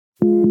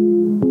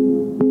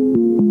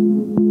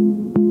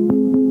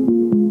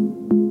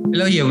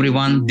Hello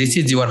everyone, this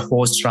is your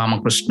host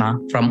Ramakrishna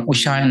from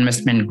Usha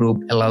Investment Group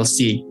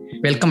LLC.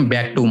 Welcome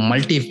back to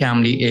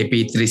Multifamily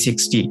AP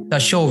 360, the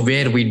show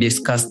where we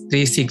discuss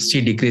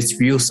 360 degrees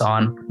views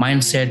on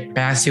mindset,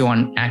 passive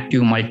and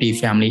active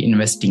multifamily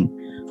investing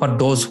for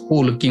those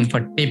who are looking for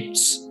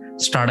tips,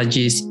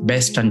 strategies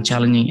based on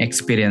challenging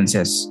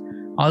experiences.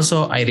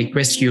 Also, I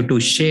request you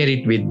to share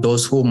it with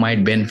those who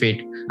might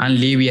benefit and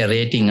leave a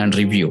rating and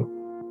review.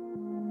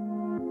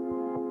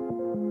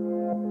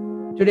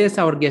 Today's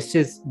our guest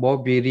is Beau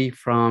Beery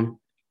from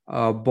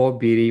Beau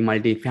Beery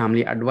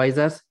Multifamily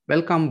Advisors.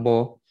 Welcome,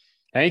 Beau.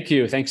 Thank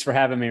you. Thanks for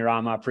having me,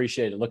 Rama. I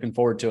appreciate it. Looking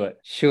forward to it.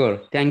 Sure.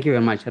 Thank you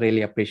very much.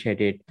 Really appreciate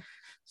it.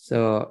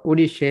 So would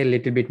you share a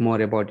little bit more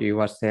about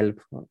yourself,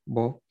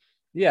 Beau?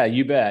 Yeah,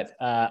 you bet.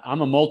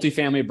 I'm a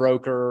multifamily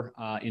broker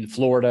in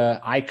Florida.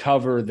 I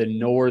cover the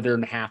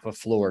northern half of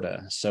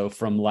Florida. So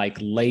from like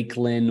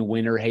Lakeland,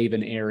 Winter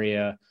Haven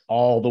area,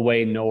 all the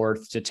way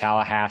north to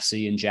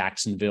Tallahassee and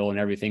Jacksonville and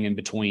everything in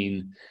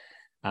between.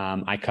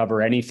 I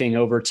cover anything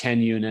over 10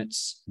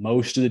 units.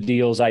 Most of the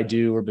deals I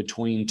do are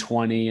between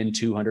 20 and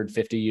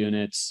 250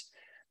 units.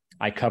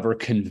 I cover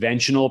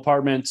conventional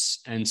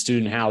apartments and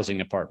student housing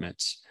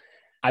apartments.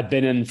 I've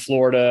been in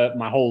Florida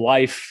my whole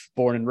life,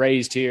 born and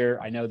raised here.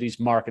 I know these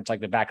markets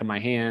like the back of my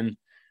hand.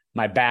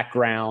 My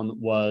background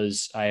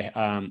was I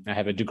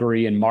have a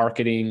degree in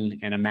marketing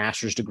and a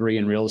master's degree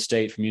in real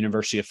estate from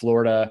University of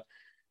Florida.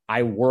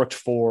 I worked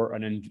for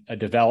a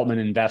development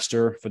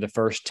investor for the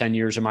first 10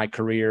 years of my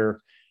career.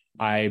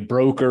 I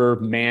broker,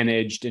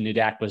 managed, and did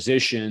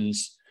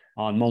acquisitions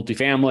on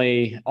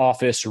multifamily,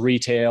 office,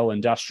 retail,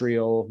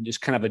 industrial, just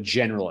kind of a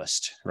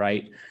generalist,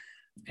 right?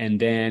 And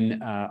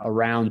then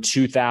around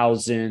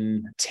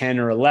 2010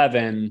 or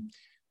 11,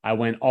 I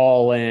went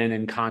all in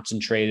and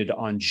concentrated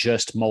on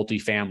just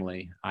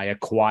multifamily. I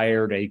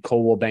acquired a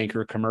Coldwell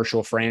Banker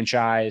commercial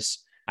franchise.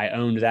 I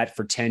owned that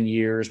for 10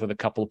 years with a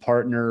couple of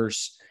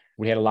partners.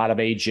 We had a lot of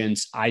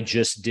agents. I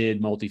just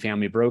did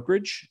multifamily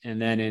brokerage.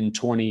 And then in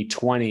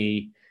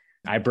 2020,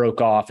 I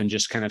broke off and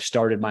just kind of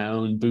started my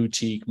own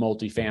boutique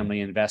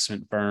multifamily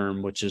investment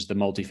firm, which is the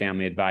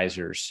Multifamily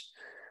Advisors.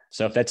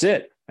 So if that's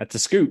it, that's a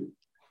scoop.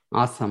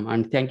 Awesome.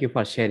 And thank you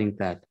for sharing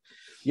that.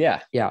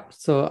 Yeah.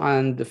 So,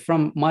 and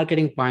from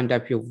marketing point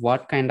of view,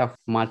 what kind of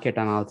market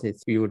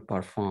analysis you would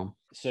perform?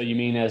 So you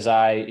mean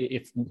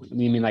if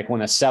you mean like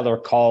when a seller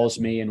calls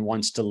me and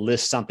wants to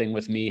list something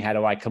with me, how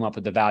do I come up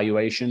with the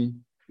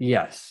valuation?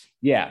 Yes.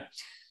 Yeah.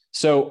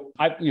 So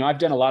I've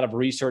done a lot of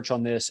research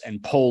on this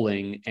and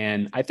polling,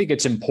 and I think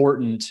it's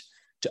important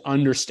to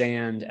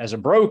understand as a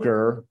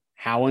broker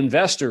how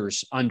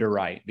investors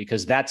underwrite,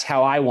 because that's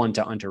how I want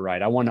to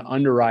underwrite. I want to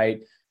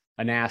underwrite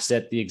an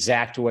asset the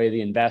exact way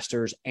the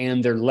investors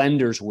and their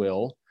lenders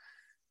will,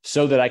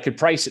 so that I could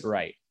price it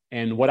right.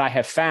 And what I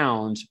have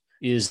found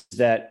is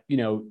that,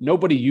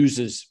 nobody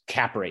uses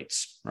cap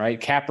rates,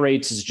 right? Cap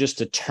rates is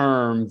just a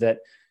term that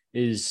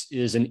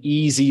is an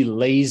easy,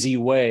 lazy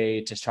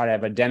way to try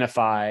to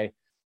identify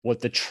what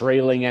the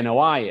trailing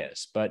NOI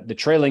is. But the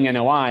trailing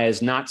NOI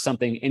is not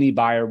something any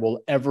buyer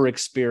will ever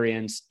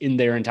experience in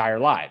their entire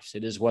lives.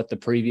 It is what the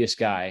previous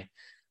guy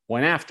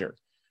went after.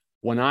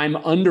 When I'm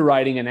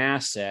underwriting an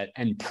asset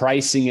and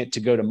pricing it to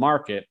go to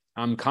market,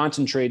 I'm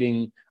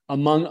concentrating,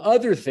 among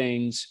other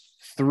things,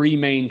 three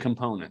main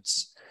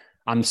components.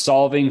 I'm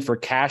solving for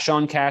cash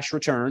on cash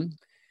return.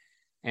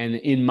 And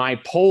in my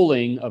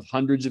polling of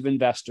hundreds of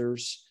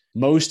investors,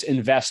 most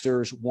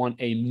investors want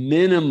a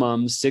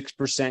minimum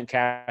 6%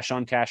 cash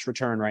on cash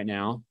return right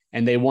now,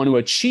 and they want to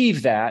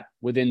achieve that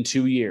within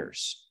 2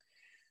 years.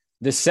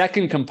 The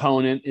second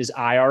component is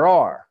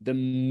IRR. The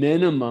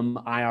minimum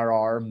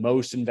IRR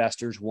most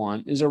investors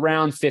want is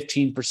around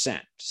 15%.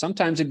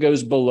 Sometimes it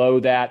goes below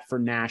that for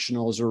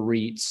nationals or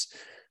REITs,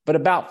 but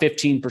about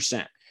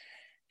 15%.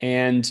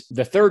 And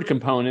the third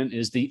component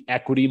is the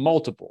equity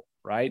multiple,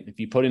 right? If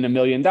you put in $1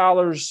 million,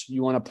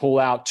 you want to pull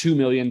out $2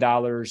 million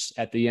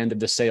at the end of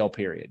the sale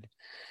period.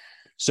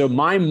 So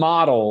my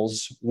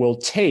models will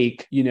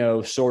take,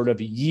 sort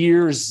of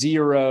year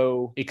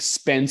zero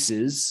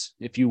expenses,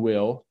 if you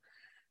will.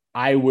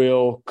 I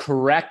will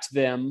correct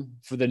them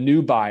for the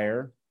new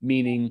buyer,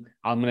 meaning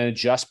I'm going to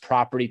adjust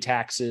property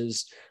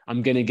taxes.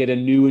 I'm going to get a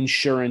new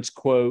insurance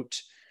quote.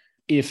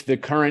 If the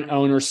current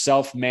owner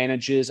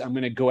self-manages, I'm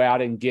going to go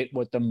out and get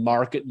what the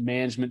market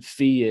management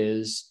fee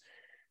is.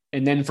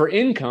 And then for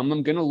income,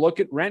 I'm going to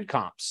look at rent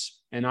comps.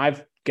 And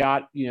I've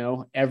got,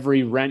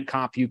 every rent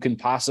comp you can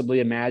possibly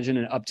imagine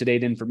and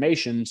up-to-date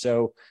information.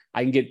 So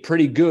I can get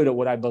pretty good at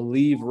what I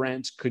believe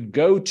rents could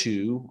go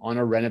to on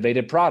a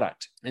renovated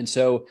product. And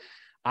so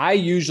I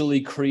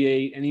usually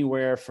create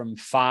anywhere from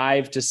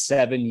 5 to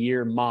 7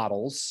 year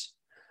models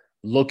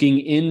looking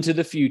into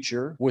the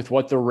future with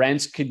what the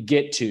rents could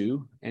get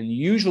to. And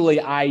usually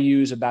I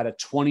use about a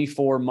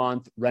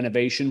 24-month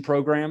renovation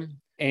program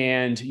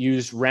and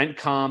use rent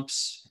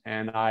comps,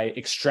 and I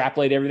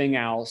extrapolate everything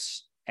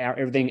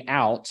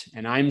out,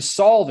 and I'm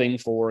solving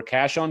for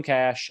cash on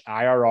cash,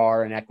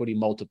 IRR, and equity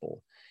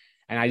multiple.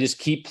 And I just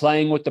keep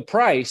playing with the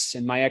price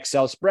in my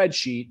Excel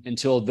spreadsheet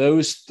until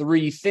those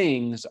three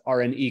things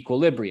are in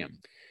equilibrium.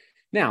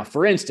 Now,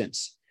 for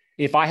instance,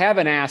 if I have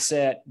an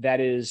asset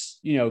that is,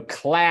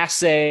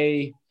 Class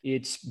A,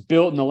 it's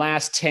built in the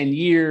last 10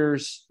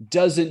 years,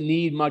 doesn't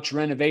need much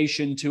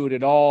renovation to it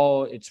at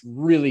all. It's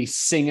really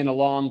singing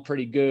along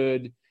pretty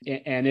good.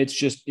 And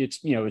it's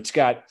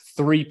got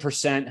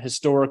 3%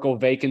 historical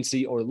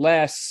vacancy or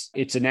less.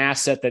 It's an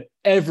asset that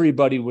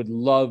everybody would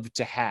love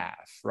to have,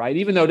 right?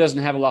 Even though it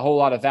doesn't have a whole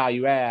lot of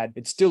value add,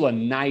 it's still a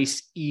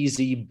nice,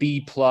 easy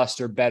B+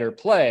 or better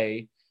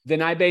play.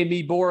 Then I may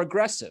be more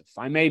aggressive.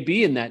 I may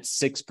be in that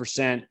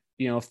 6%,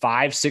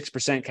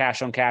 5-6%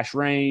 cash on cash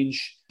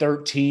range,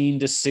 13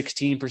 to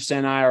 16%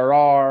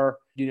 IRR.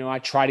 I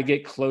try to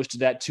get close to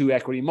that 2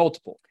 equity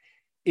multiple.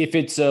 If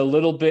it's a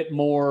little bit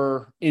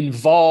more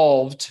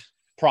involved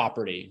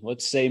property,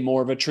 let's say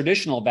more of a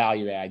traditional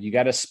value add, you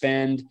got to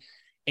spend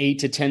 $8,000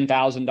 to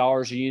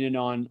 $10,000 a unit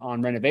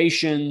on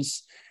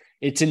renovations.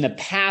 It's in the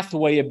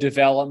pathway of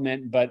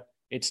development, but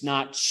it's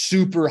not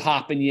super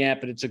hopping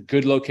yet, but it's a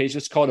good location.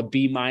 It's called a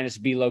B-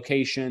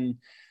 location.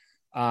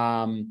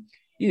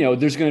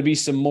 There's going to be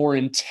some more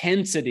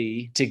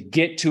intensity to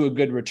get to a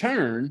good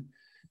return.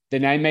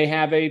 Then I may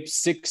have a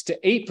 6 to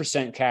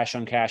 8% cash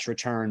on cash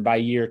return by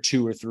year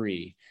 2 or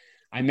 3.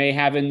 I may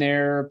have in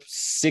there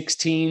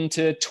 16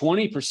 to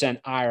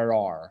 20%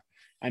 IRR.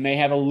 I may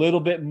have a little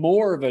bit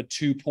more of a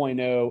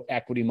 2.0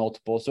 equity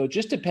multiple. So it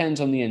just depends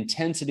on the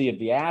intensity of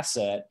the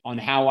asset on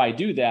how I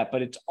do that,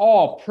 but it's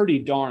all pretty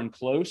darn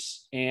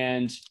close.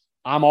 And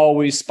I'm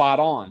always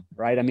spot on,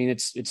 right? I mean,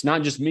 it's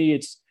not just me,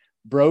 it's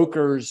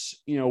brokers.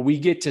 We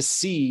get to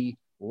see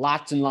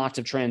lots and lots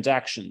of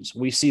transactions.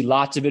 We see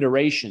lots of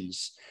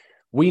iterations.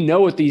 We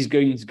know what these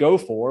things go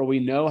for. We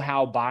know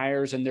how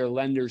buyers and their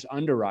lenders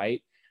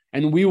underwrite,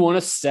 and we want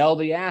to sell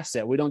the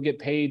asset. We don't get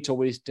paid till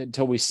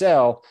we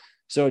sell.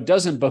 So it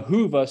doesn't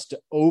behoove us to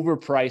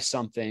overprice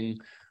something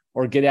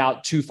or get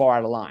out too far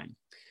out of line.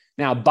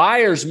 Now,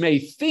 buyers may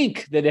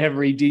think that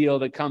every deal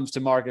that comes to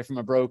market from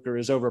a broker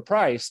is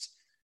overpriced.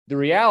 The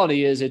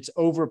reality is it's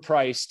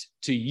overpriced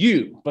to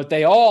you, but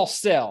they all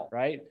sell,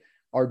 right?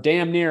 Or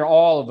damn near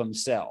all of them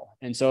sell.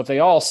 And so if they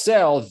all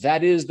sell,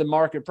 that is the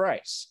market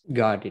price.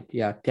 Got it.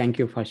 Yeah. Thank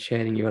you for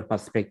sharing your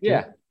perspective.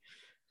 Yeah.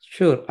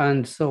 Sure.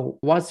 And so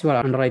what's your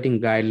underwriting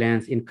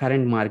guidelines in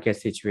current market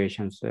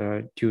situations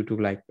due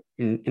to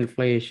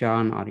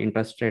inflation or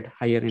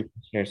higher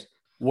interest rates?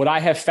 What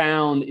I have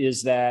found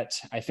is that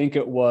I think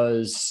it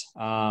was,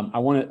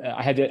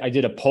 I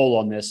did a poll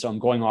on this, so I'm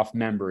going off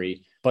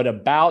memory, but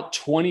about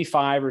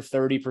 25 or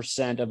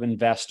 30% of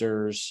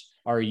investors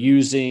are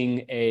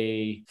using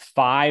a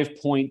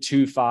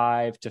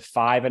 5.25 to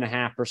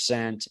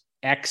 5.5%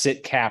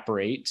 exit cap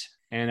rate.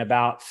 And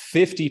about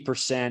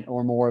 50%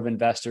 or more of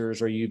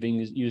investors are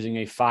using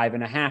a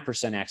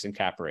 5.5% exit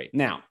cap rate.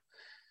 Now,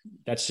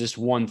 that's just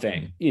one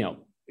thing.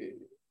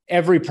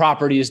 Every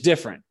property is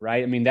different,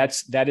 right? I mean,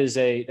 that is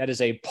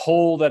a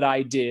poll that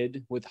I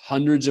did with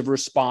hundreds of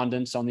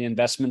respondents on the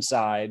investment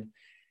side,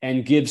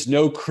 and gives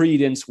no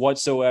credence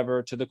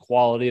whatsoever to the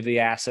quality of the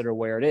asset or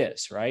where it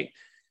is, right?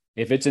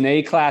 If it's an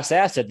A-class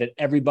asset that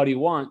everybody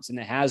wants and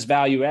it has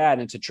value add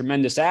and it's a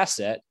tremendous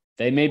asset,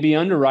 they may be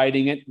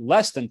underwriting it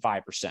less than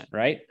 5%,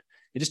 right?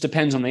 It just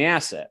depends on the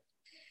asset.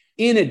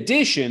 In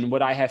addition,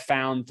 what I have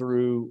found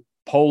through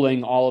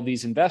polling all of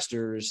these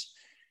investors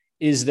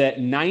is that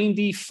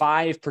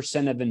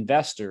 95% of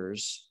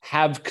investors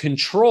have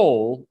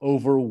control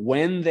over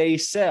when they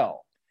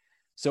sell.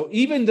 So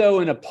even though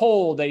in a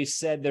poll they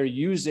said they're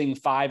using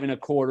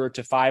 5.25%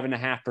 to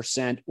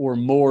 5.5% or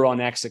more on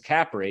exit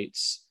cap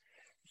rates,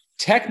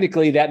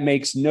 technically that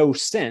makes no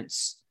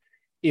sense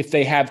if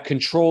they have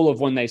control of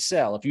when they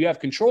sell. If you have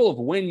control of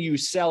when you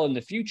sell in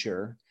the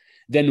future,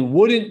 then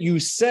wouldn't you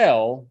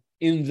sell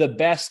in the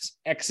best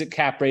exit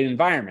cap rate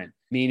environment,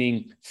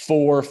 meaning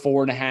 4,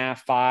 4.5,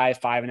 5,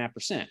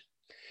 5.5%?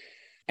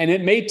 And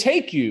it may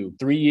take you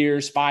 3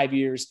 years, 5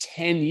 years,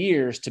 10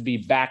 years to be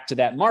back to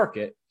that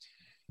market,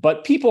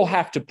 but people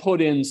have to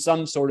put in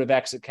some sort of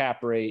exit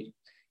cap rate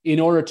in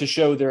order to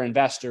show their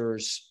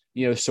investors,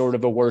 sort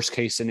of a worst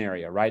case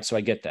scenario, right? So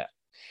I get that.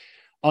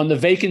 On the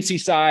vacancy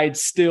side,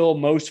 still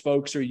most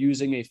folks are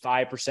using a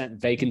 5%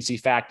 vacancy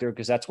factor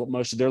because that's what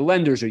most of their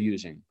lenders are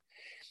using.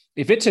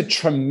 If it's a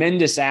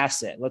tremendous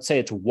asset, let's say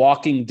it's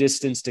walking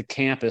distance to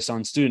campus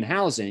on student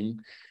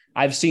housing,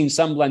 I've seen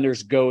some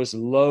lenders go as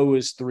low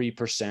as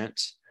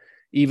 3%,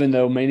 even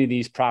though many of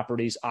these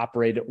properties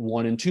operate at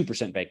 1% and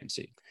 2%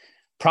 vacancy.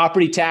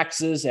 Property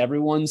taxes,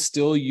 everyone's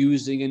still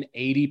using an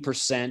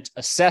 80%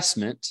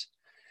 assessment,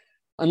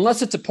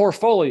 unless it's a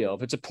portfolio.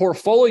 If it's a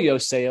portfolio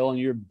sale and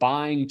you're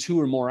buying 2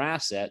 or more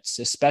assets,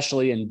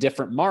 especially in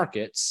different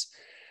markets,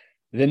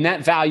 then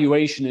that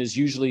valuation is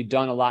usually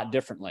done a lot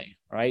differently,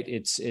 right?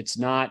 It's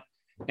not,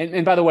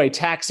 and by the way,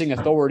 taxing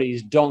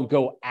authorities don't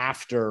go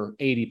after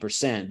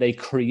 80%. They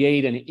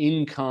create an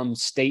income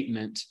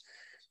statement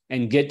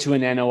and get to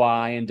an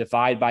NOI and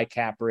divide by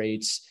cap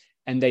rates,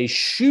 and they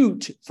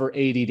shoot for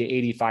 80 to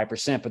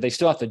 85%, but they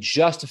still have to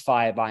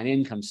justify it by an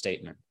income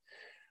statement.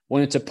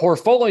 When it's a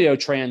portfolio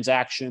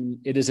transaction,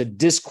 it is a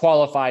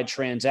disqualified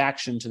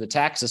transaction to the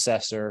tax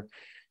assessor.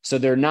 So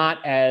they're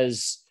not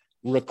as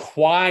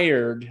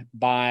required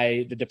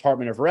by the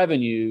Department of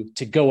Revenue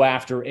to go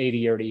after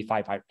 80 or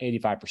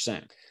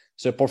 85%.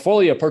 So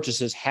portfolio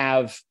purchases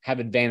have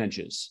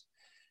advantages.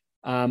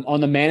 On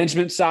the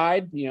management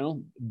side,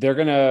 they're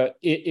going to,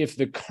 if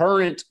the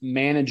current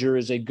manager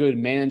is a good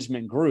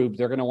management group,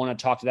 they're going to want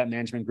to talk to that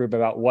management group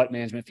about what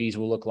management fees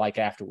will look like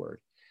afterward.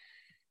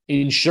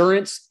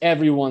 Insurance,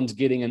 everyone's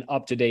getting an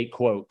up-to-date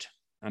quote.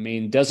 I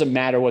mean, doesn't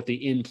matter what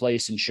the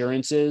in-place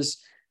insurance is.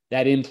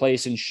 That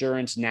in-place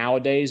insurance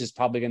nowadays is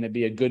probably going to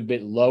be a good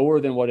bit lower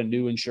than what a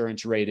new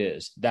insurance rate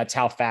is. That's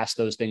how fast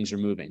those things are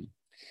moving.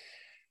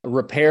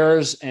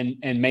 Repairs and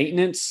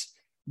maintenance,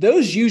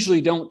 those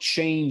usually don't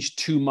change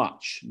too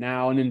much.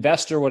 Now, an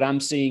investor, what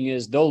I'm seeing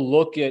is they'll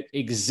look at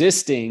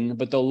existing,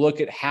 but they'll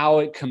look at how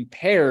it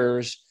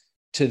compares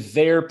to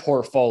their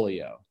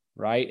portfolio,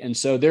 right? And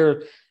so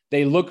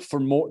they look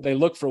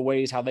for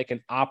ways how they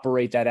can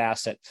operate that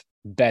asset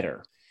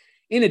better.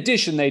 In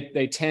addition,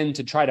 they tend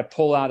to try to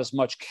pull out as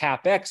much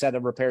CapEx out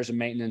of repairs and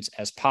maintenance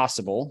as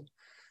possible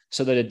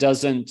so that it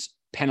doesn't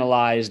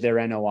penalize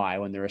their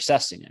NOI when they're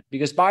assessing it.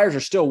 Because buyers are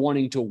still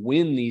wanting to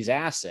win these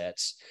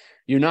assets.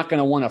 You're not going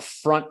to want to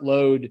front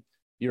load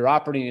your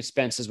operating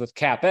expenses with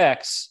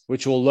CapEx,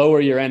 which will lower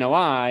your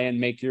NOI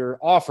and make your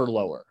offer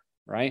lower,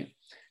 right?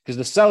 Because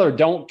the seller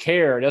doesn't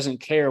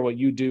care what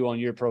you do on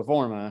your pro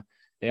forma.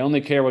 They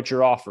only care what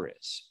your offer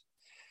is.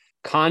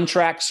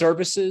 Contract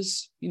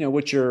services,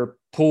 which are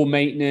pool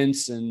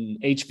maintenance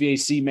and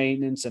HVAC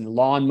maintenance and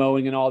lawn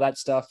mowing and all that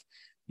stuff.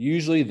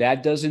 Usually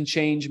that doesn't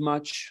change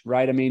much,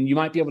 right? I mean, you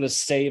might be able to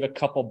save a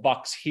couple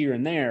bucks here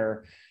and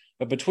there,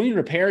 but between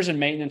repairs and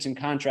maintenance and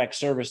contract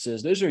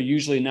services, those are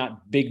usually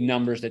not big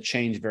numbers that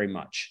change very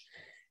much.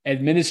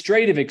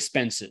 Administrative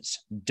expenses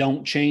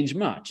don't change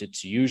much.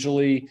 It's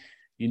usually,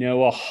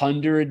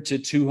 $100 to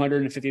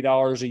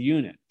 $250 a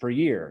unit per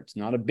year. It's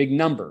not a big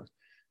number.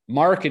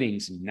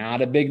 Marketing's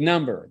not a big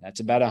number. That's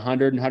about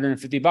 $100 and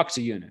 $150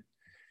 a unit.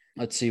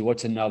 Let's see,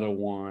 what's another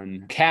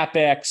one?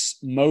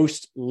 CapEx,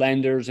 most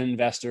lenders,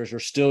 investors are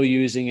still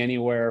using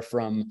anywhere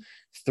from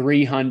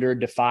 $300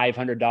 to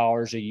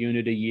 $500 a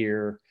unit a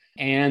year.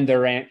 And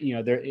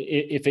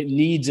if it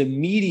needs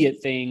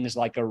immediate things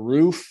like a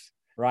roof,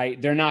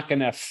 right, they're not going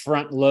to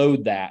front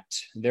load that.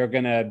 They're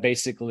going to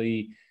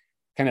basically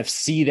kind of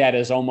see that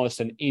as almost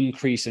an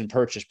increase in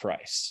purchase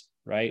price,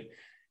 right?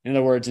 In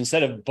other words,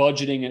 instead of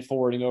budgeting it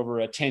forwarding over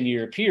a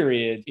 10-year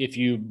period, if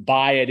you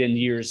buy it in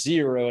year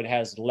 0, it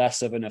has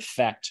less of an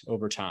effect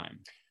over time.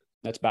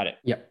 That's about it.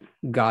 Yeah,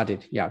 got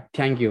it. Yeah,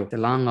 thank you. It's a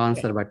long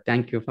answer, but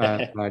thank you for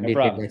No detailed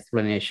problem.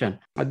 explanation.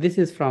 This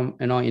is from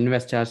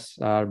investors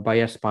or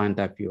buyers' point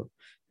of view.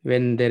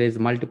 When there is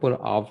multiple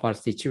offer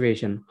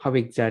situation, what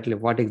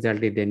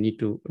exactly they need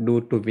to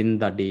do to win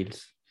the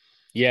deals?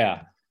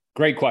 Yeah,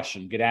 great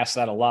question. Get asked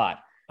that a lot.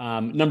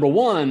 Number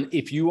one,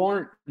 if you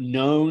aren't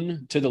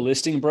known to the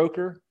listing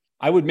broker,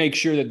 I would make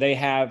sure that they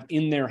have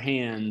in their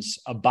hands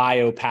a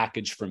bio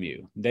package from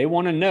you. They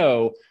want to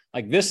know,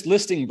 like, this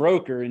listing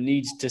broker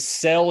needs to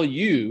sell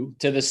you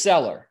to the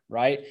seller,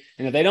 right?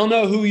 And if they don't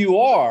know who you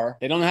are,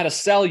 they don't know how to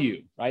sell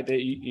you, right?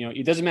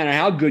 It doesn't matter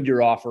how good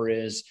your offer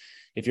is.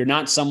 If you're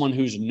not someone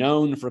who's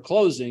known for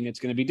closing, it's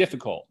going to be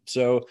difficult.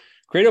 So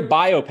create a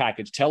bio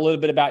package. Tell a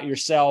little bit about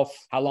yourself,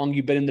 how long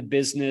you've been in the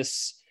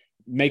business.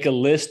 Make a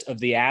list of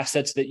the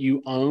assets that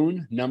you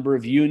own, number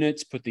of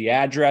units, put the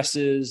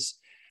addresses.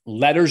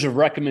 Letters of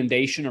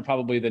recommendation are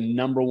probably the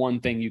number one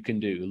thing you can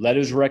do.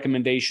 Letters of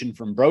recommendation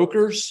from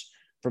brokers,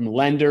 from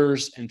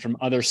lenders, and from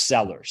other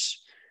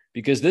sellers,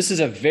 because this is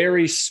a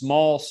very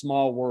small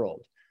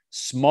world.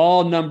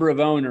 Small number of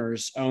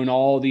owners own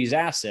all these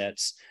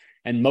assets,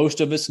 and most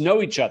of us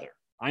know each other.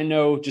 I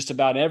know just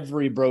about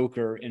every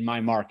broker in my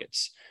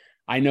markets.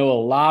 I know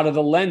a lot of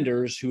the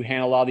lenders who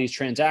handle all these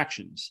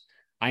transactions.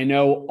 I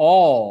know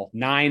all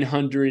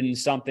 900 and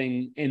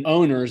something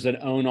owners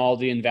that own all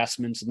the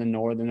investments in the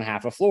northern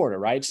half of Florida,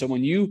 right? So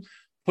when you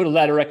put a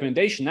letter of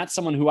recommendation, that's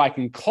someone who I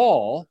can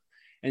call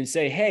and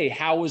say, hey,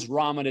 how was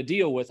Rama to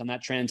deal with on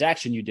that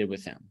transaction you did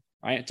with him,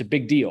 right? It's a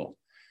big deal.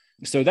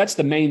 So that's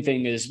the main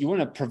thing, is you want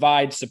to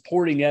provide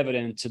supporting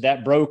evidence to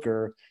that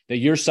broker that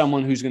you're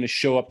someone who's going to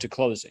show up to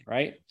closing,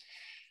 right?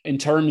 In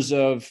terms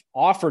of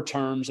offer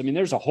terms, I mean,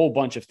 there's a whole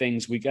bunch of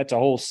things. That's a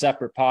whole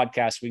separate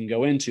podcast we can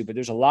go into, but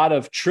there's a lot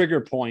of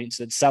trigger points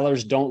that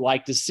sellers don't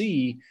like to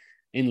see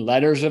in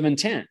letters of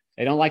intent.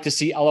 They don't like to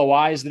see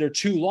LOIs that are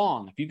too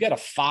long. If you've got a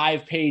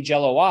 5-page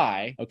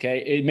LOI, okay,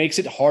 it makes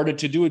it harder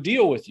to do a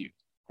deal with you,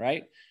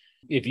 right?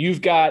 If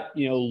you've got,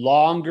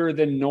 longer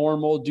than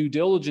normal due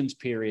diligence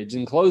periods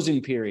and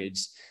closing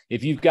periods,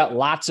 if you've got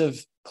lots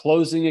of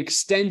closing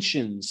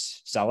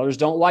extensions, sellers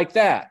don't like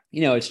that.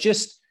 It's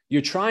just,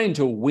 you're trying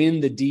to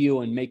win the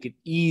deal and make it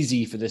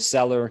easy for the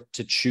seller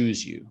to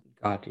choose you.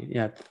 Got it.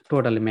 Yeah,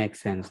 totally makes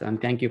sense. And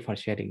thank you for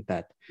sharing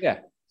that. Yeah.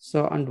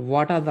 So, and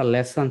what are the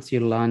lessons you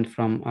learned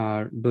from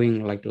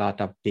doing like a lot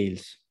of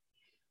deals?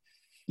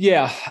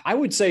 Yeah, I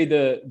would say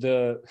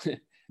the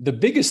The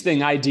biggest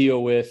thing I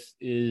deal with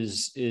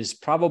is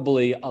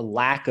probably a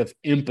lack of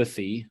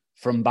empathy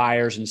from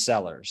buyers and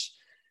sellers.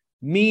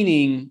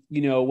 Meaning,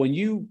 when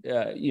you,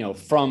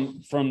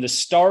 from the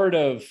start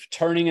of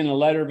turning in a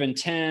letter of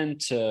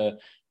intent to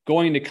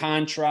going to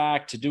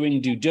contract to doing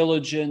due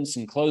diligence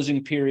and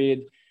closing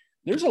period,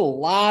 there's a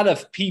lot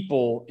of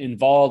people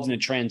involved in a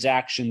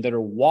transaction that are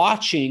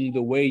watching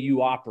the way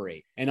you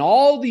operate. And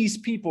all these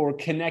people are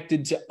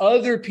connected to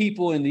other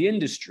people in the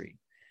industry.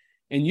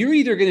 And you're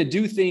either going to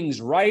do things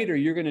right or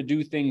you're going to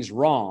do things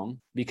wrong,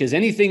 because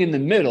anything in the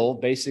middle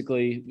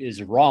basically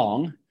is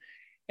wrong.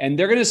 And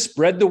they're going to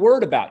spread the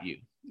word about you.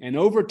 And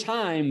over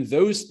time,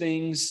 those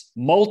things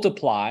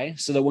multiply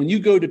so that when you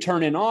go to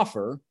turn in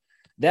offer,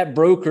 that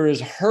broker has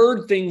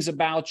heard things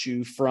about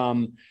you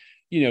from,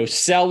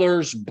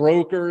 sellers,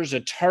 brokers,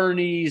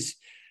 attorneys,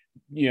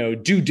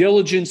 due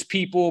diligence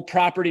people,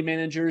 property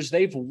managers.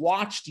 They've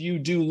watched you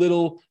do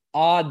little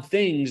odd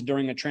things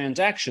during a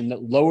transaction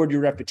that lowered your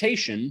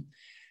reputation,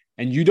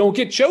 and you don't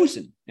get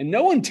chosen. And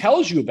no one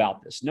tells you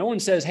about this. No one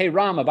says, hey,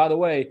 Rama, by the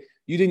way,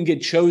 you didn't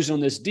get chosen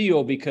on this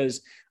deal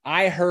because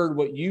I heard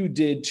what you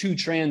did 2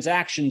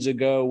 transactions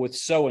ago with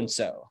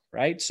so-and-so,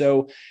 right?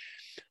 So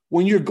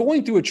when you're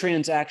going through a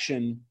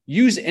transaction,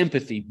 use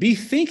empathy. Be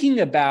thinking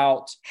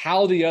about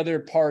how the other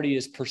party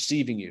is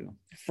perceiving you.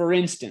 For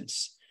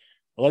instance,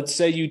 let's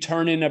say you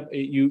turn in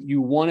you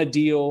won a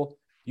deal,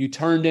 you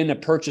turned in a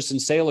purchase and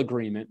sale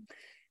agreement,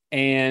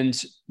 and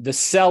the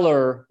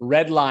seller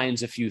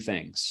redlines a few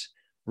things.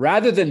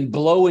 Rather than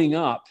blowing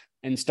up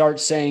and start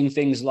saying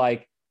things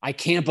like, I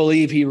can't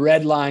believe he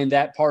redlined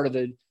that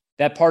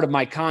part of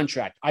my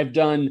contract. I've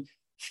done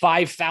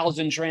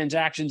 5,000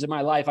 transactions in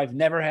my life. I've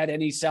never had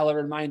any seller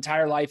in my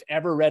entire life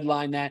ever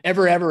redline that,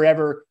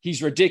 ever.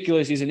 He's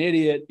ridiculous. He's an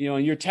idiot.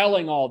 And you're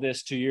telling all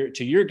this to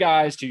your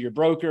guys, to your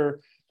broker,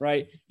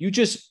 right?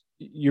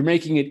 You're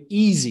making it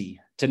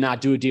easy to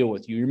not do a deal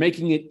with you. You're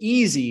making it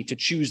easy to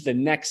choose the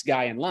next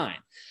guy in line.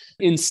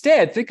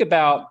 Instead, think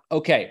about,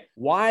 okay,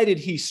 why did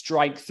he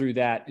strike through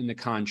that in the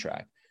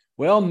contract?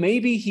 Well,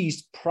 maybe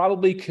he's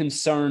probably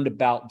concerned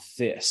about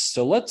this.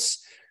 So let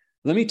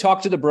me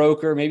talk to the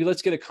broker. Maybe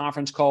let's get a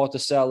conference call with the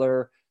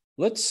seller.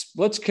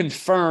 Let's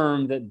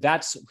confirm that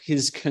that's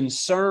his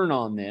concern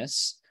on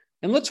this.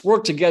 And let's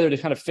work together to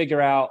kind of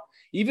figure out,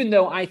 even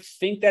though I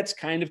think that's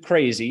kind of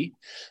crazy,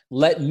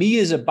 let me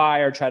as a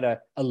buyer try to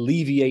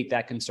alleviate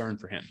that concern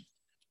for him.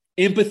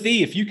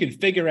 Empathy, if you can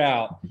figure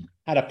out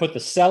how to put the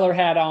seller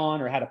hat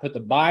on or how to put the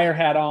buyer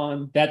hat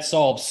on, that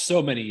solves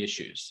so many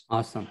issues.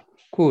 Awesome.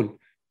 Cool.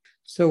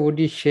 So would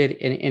you share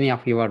any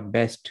of your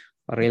best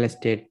real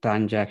estate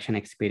transaction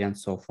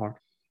experience so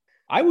far?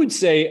 I would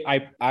say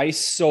I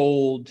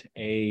sold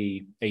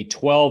a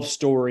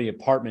 12-story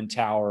apartment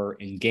tower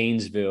in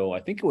Gainesville. I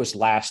think it was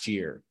last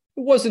year.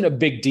 It wasn't a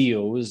big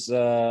deal. It was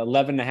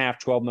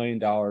 $11.5–12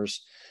 million.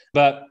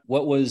 But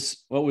what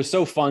was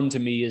so fun to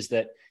me is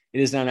that it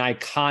is an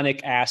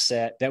iconic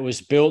asset that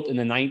was built in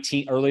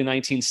the early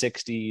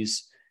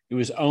 1960s. It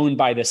was owned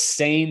by the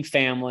same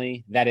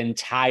family that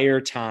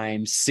entire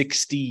time,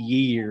 60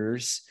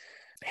 years,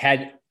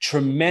 had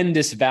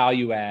tremendous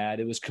value add.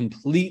 It was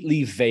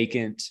completely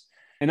vacant.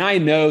 And I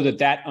know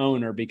that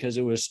owner, because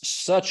it was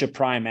such a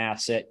prime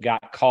asset,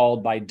 got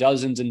called by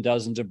dozens and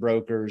dozens of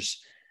brokers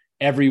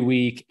every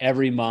week,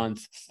 every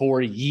month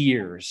for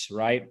years,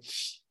 right?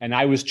 And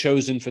I was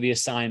chosen for the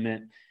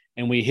assignment,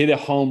 and we hit a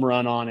home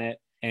run on it.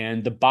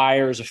 And the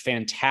buyer is a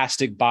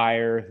fantastic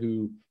buyer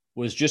who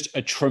was just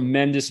a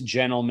tremendous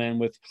gentleman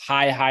with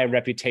high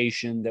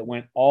reputation that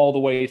went all the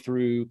way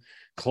through,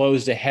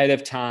 closed ahead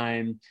of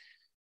time.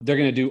 They're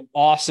going to do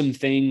awesome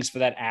things for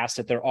that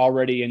asset. They're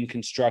already in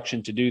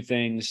construction to do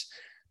things.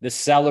 The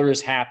seller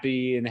is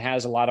happy and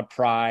has a lot of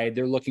pride.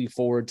 They're looking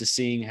forward to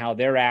seeing how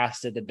their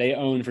asset that they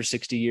own for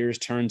 60 years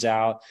turns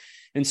out.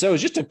 And so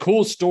it's just a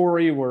cool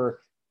story where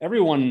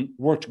everyone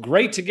worked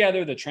great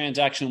together. The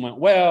transaction went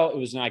well. It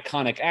was an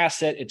iconic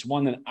asset. It's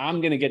one that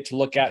I'm going to get to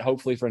look at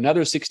hopefully for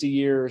another 60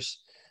 years.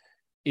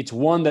 It's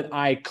one that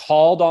I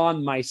called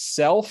on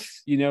myself,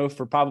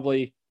 for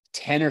probably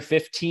 10 or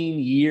 15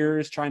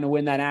 years trying to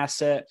win that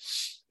asset.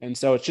 And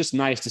so it's just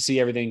nice to see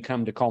everything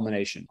come to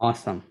culmination.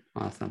 Awesome.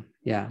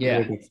 Yeah.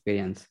 Great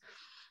experience.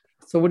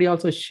 So would you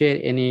also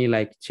share any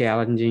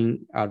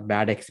challenging or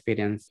bad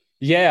experience?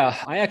 Yeah,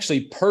 I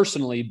actually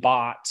personally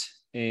bought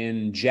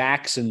in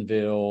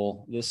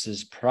Jacksonville. This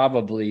is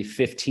probably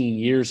 15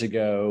 years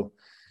ago.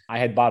 I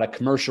had bought a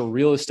commercial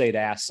real estate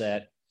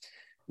asset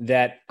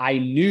that I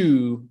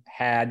knew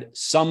had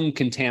some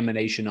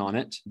contamination on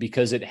it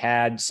because it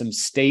had some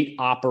state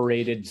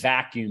operated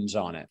vacuums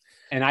on it.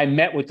 And I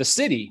met with the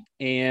city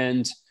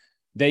and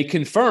they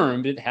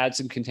confirmed it had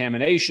some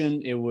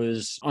contamination. It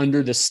was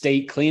under the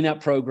state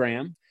cleanup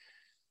program.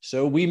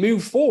 So we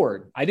moved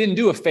forward. I didn't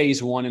do a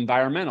phase 1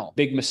 environmental,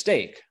 big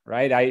mistake,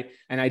 right?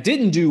 I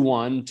didn't do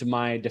one, to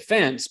my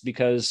defense,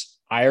 because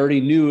I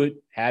already knew it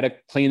had a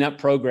cleanup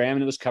program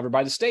and it was covered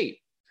by the state.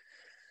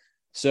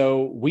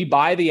 So we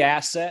buy the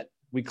asset,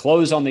 we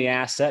close on the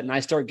asset, and I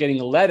start getting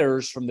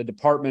letters from the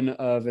Department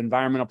of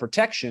Environmental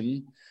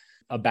Protection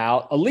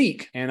about a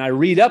leak, and I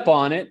read up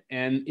on it,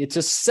 and it's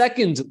a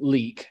second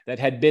leak that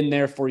had been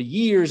there for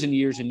years and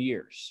years and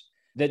years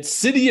that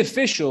city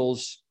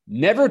officials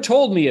never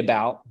told me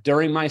about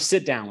during my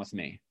sit down with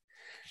me.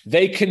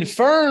 They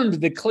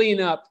confirmed the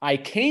cleanup I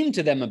came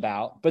to them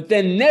about, but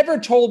then never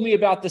told me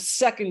about the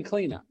second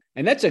cleanup.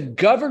 And that's a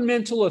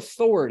governmental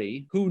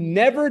authority who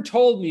never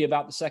told me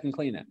about the second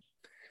cleanup.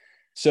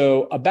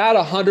 So about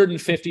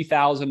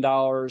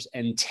 $150,000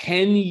 and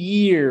 10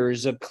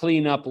 years of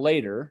cleanup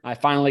later, I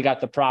finally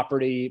got the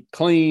property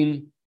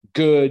clean,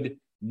 good,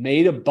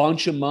 made a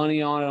bunch of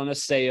money on it on a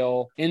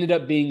sale, ended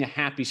up being a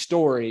happy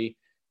story,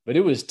 but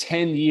it was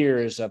 10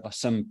 years of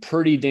some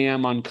pretty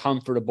damn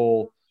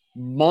uncomfortable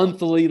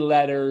monthly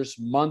letters,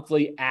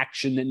 monthly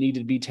action that needed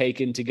to be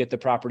taken to get the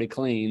property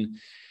clean.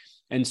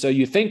 And so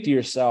you think to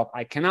yourself,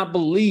 I cannot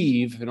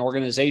believe an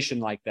organization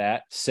like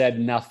that said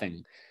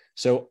nothing.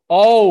 So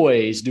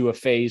always do a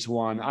phase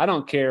one. I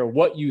don't care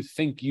what you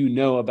think you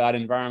know about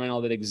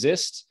environmental that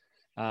exists.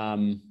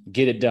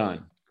 Get it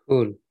done.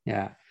 Cool.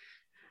 Yeah.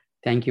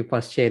 Thank you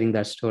for sharing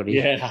that story.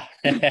 Yeah.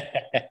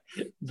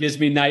 Gives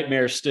me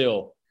nightmares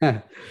still.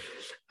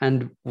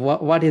 And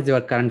what is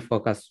your current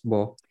focus,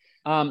 Beau?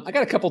 I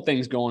got a couple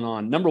things going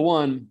on. Number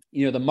one,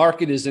 the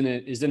market is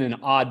in an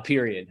odd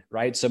period,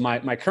 right? So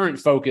my current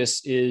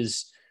focus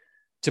is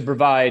to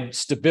provide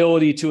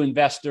stability to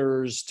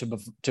investors,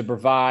 to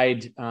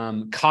provide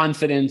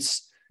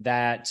confidence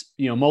that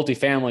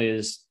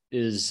multifamily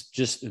is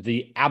just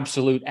the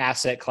absolute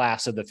asset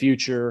class of the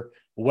future,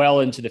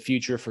 well into the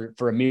future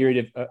for a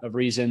myriad of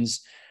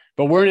reasons.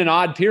 But we're in an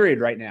odd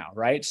period right now,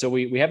 right? So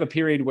we have a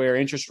period where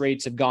interest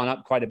rates have gone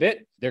up quite a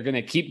bit. They're going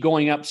to keep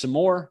going up some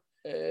more.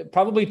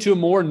 Probably to a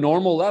more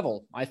normal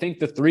level. I think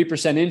the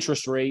 3%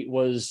 interest rate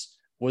was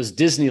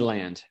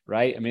Disneyland,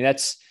 right? I mean,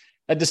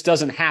 that just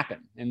doesn't happen.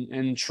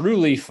 And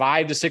truly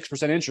 5 to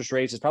 6% interest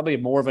rates is probably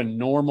more of a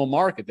normal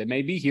market that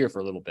may be here for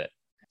a little bit.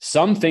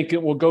 Some think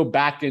it will go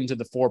back into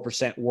the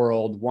 4%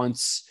 world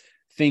once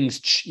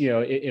things,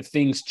 if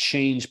things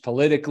change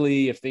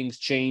politically, if things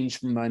change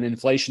from an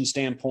inflation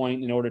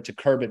standpoint in order to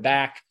curb it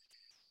back.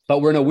 But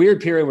we're in a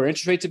weird period where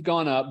interest rates have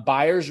gone up.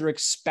 Buyers are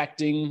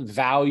expecting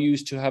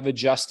values to have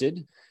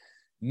adjusted.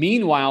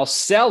 Meanwhile,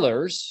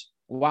 sellers,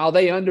 while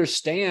they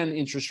understand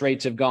interest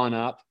rates have gone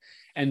up,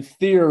 and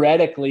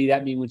theoretically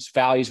that means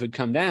values would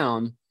come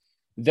down,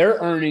 they're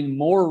earning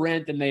more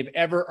rent than they've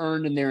ever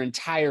earned in their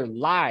entire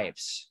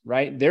lives,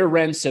 right? Their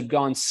rents have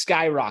gone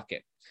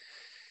skyrocket.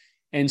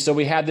 And so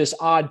we have this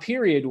odd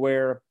period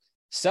where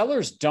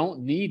sellers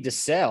don't need to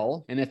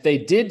sell. And if they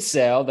did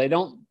sell, they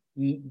don't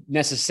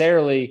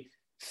necessarily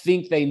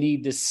think they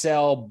need to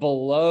sell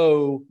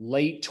below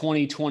late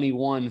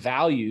 2021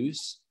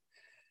 values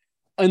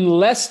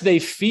unless they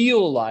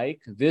feel like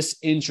this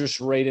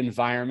interest rate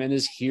environment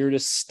is here to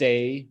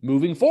stay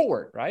moving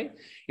forward, right?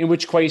 In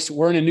which case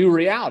we're in a new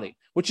reality,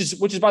 which is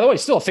by the way,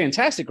 still a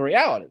fantastic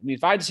reality. I mean,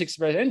 5 to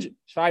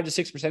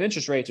 6%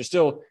 interest rates are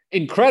still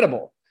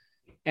incredible.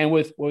 And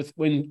with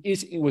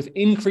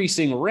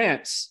increasing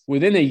rents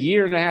within a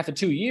year and a half to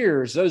 2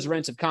 years, those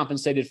rents have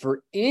compensated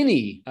for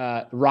any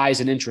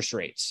rise in interest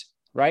rates.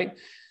 Right.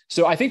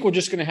 So I think we're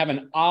just going to have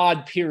an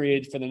odd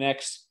period for the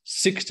next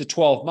 6 to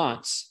 12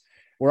 months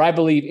where I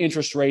believe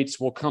interest rates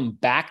will come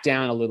back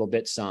down a little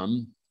bit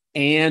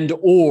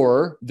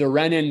or the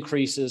rent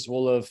increases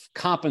will have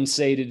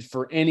compensated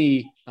for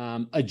any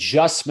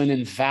adjustment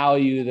in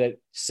value that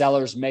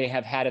sellers may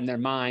have had in their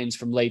minds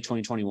from late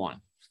 2021.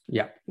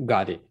 Yeah,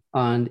 got it.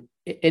 And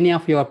any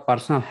of your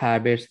personal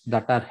habits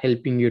that are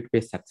helping you to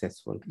be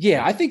successful?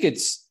 Yeah, I think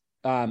it's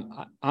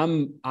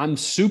I'm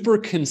super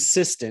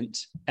consistent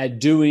at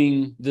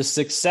doing the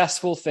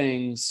successful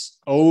things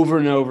over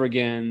and over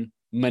again,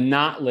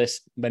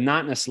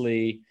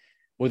 monotonously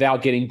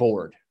without getting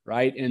bored,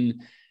 right?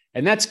 And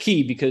that's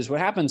key because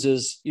what happens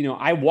is,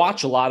 I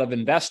watch a lot of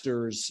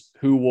investors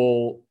who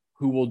will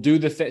do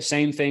the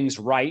same things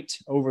right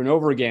over and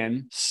over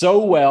again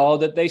so well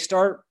that they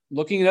start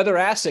looking at other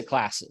asset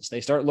classes.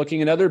 They start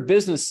looking at other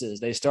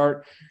businesses. They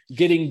start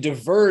getting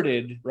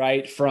diverted,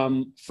 right,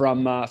 from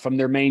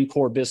their main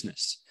core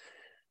business.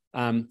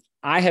 I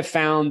have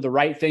found the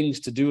right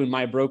things to do in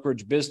my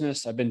brokerage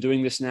business. I've been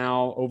doing this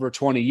now over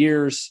 20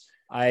 years.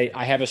 I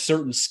have a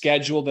certain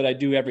schedule that I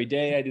do every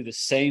day. I do the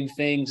same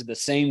things at the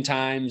same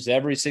times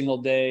every single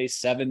day,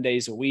 7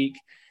 days a week.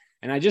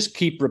 And I just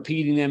keep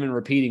repeating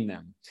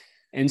them.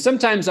 And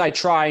sometimes I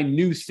try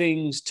new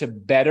things to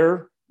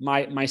better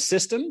my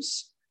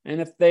systems. And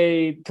if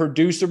they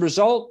produce a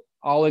result,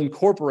 I'll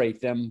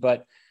incorporate them.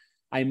 But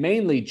I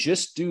mainly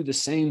just do the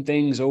same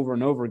things over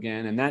and over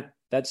again. And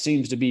that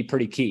seems to be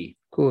pretty key.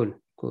 Cool.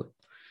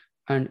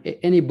 And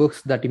any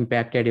books that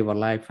impacted your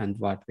life and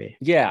what way?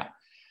 Yeah.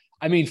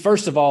 I mean,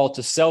 first of all,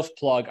 to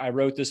self-plug, I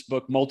wrote this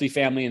book,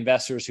 Multifamily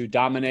Investors Who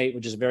Dominate,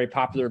 which is a very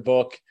popular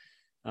book.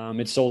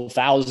 It sold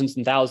thousands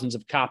and thousands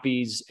of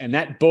copies. And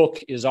that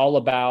book is all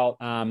about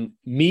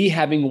me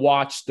having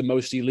watched the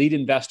most elite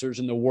investors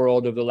in the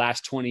world over the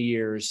last 20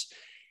 years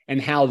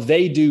and how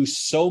they do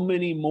so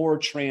many more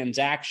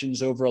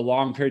transactions over a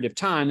long period of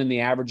time than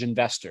the average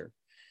investor.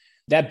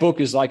 That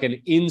book is like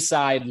an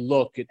inside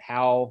look at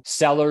how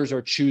sellers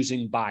are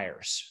choosing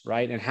buyers,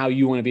 right? And how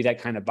you want to be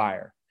that kind of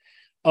buyer.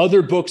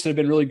 Other books that have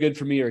been really good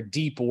for me are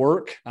Deep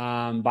Work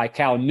by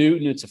Cal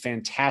Newton. It's a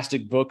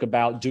fantastic book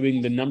about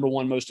doing the number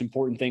one most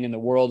important thing in the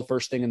world,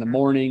 first thing in the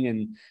morning,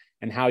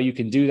 and how you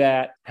can do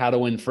that. How to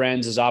Win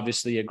Friends is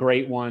obviously a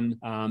great one.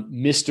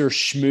 Mr.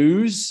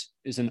 Schmooze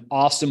is an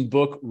awesome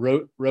book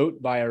written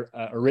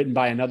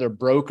by another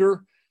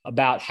broker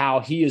about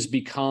how he has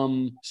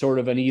become sort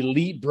of an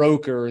elite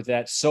broker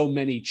that so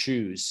many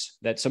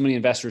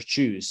investors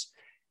choose.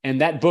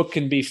 And that book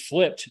can be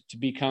flipped to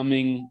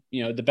becoming,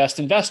 the best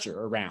investor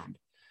around.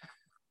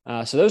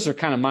 So those are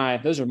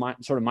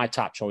my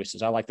top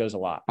choices. I like those a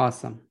lot.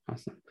 Awesome.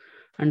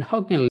 And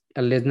how can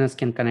listeners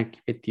can connect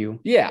with you?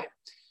 Yeah.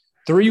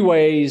 3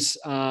 ways.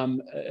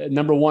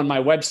 Number one, my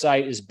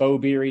website is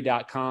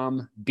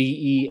beaubeery.com,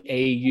 BeauBeery.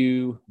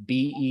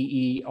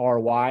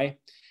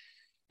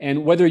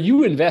 And whether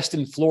you invest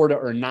in Florida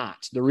or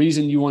not, the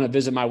reason you want to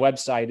visit my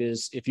website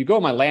is if you go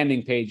on my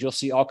landing page, you'll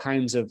see all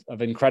kinds of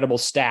incredible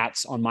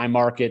stats on my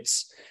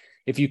markets.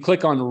 If you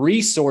click on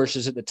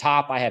resources at the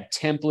top, I have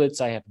templates,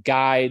 I have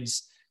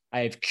guides,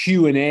 I have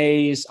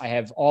Q&As, I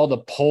have all the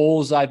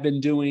polls I've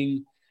been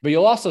doing, but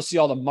you'll also see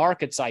all the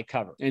markets I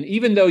cover. And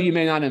even though you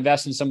may not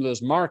invest in some of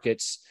those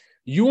markets,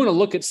 you want to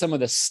look at some of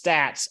the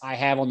stats I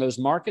have on those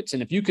markets.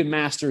 And if you can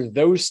master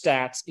those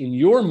stats in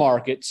your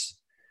markets,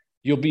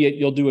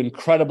 you'll do an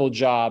incredible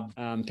job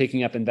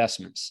picking up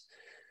investments.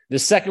 The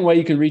second way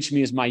you can reach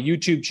me is my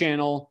YouTube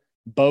channel,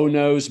 Beau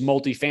Knows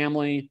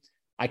Multifamily.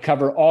 I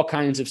cover all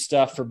kinds of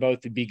stuff for both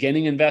the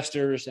beginning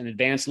investors and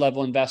advanced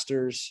level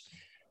investors.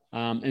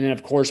 And then,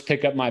 of course,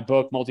 pick up my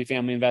book,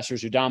 Multifamily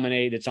Investors Who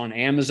Dominate. It's on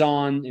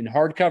Amazon in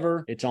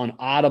hardcover. It's on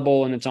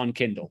Audible, and it's on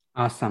Kindle.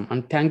 Awesome.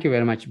 And thank you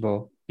very much,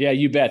 Beau. Yeah,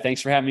 you bet.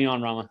 Thanks for having me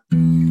on, Rama.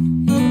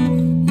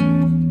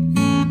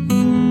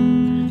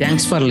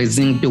 Thanks for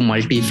listening to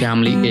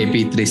Multifamily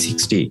AP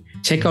 360.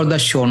 Check out the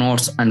show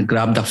notes and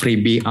grab the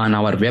freebie on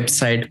our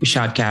website,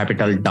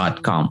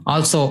 ushacapital.com.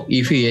 Also,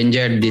 if you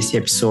enjoyed this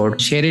episode,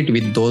 share it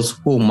with those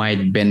who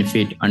might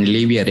benefit and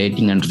leave a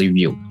rating and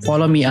review.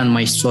 Follow me on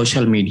my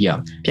social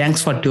media. Thanks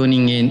for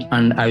tuning in,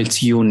 and I will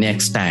see you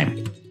next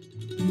time.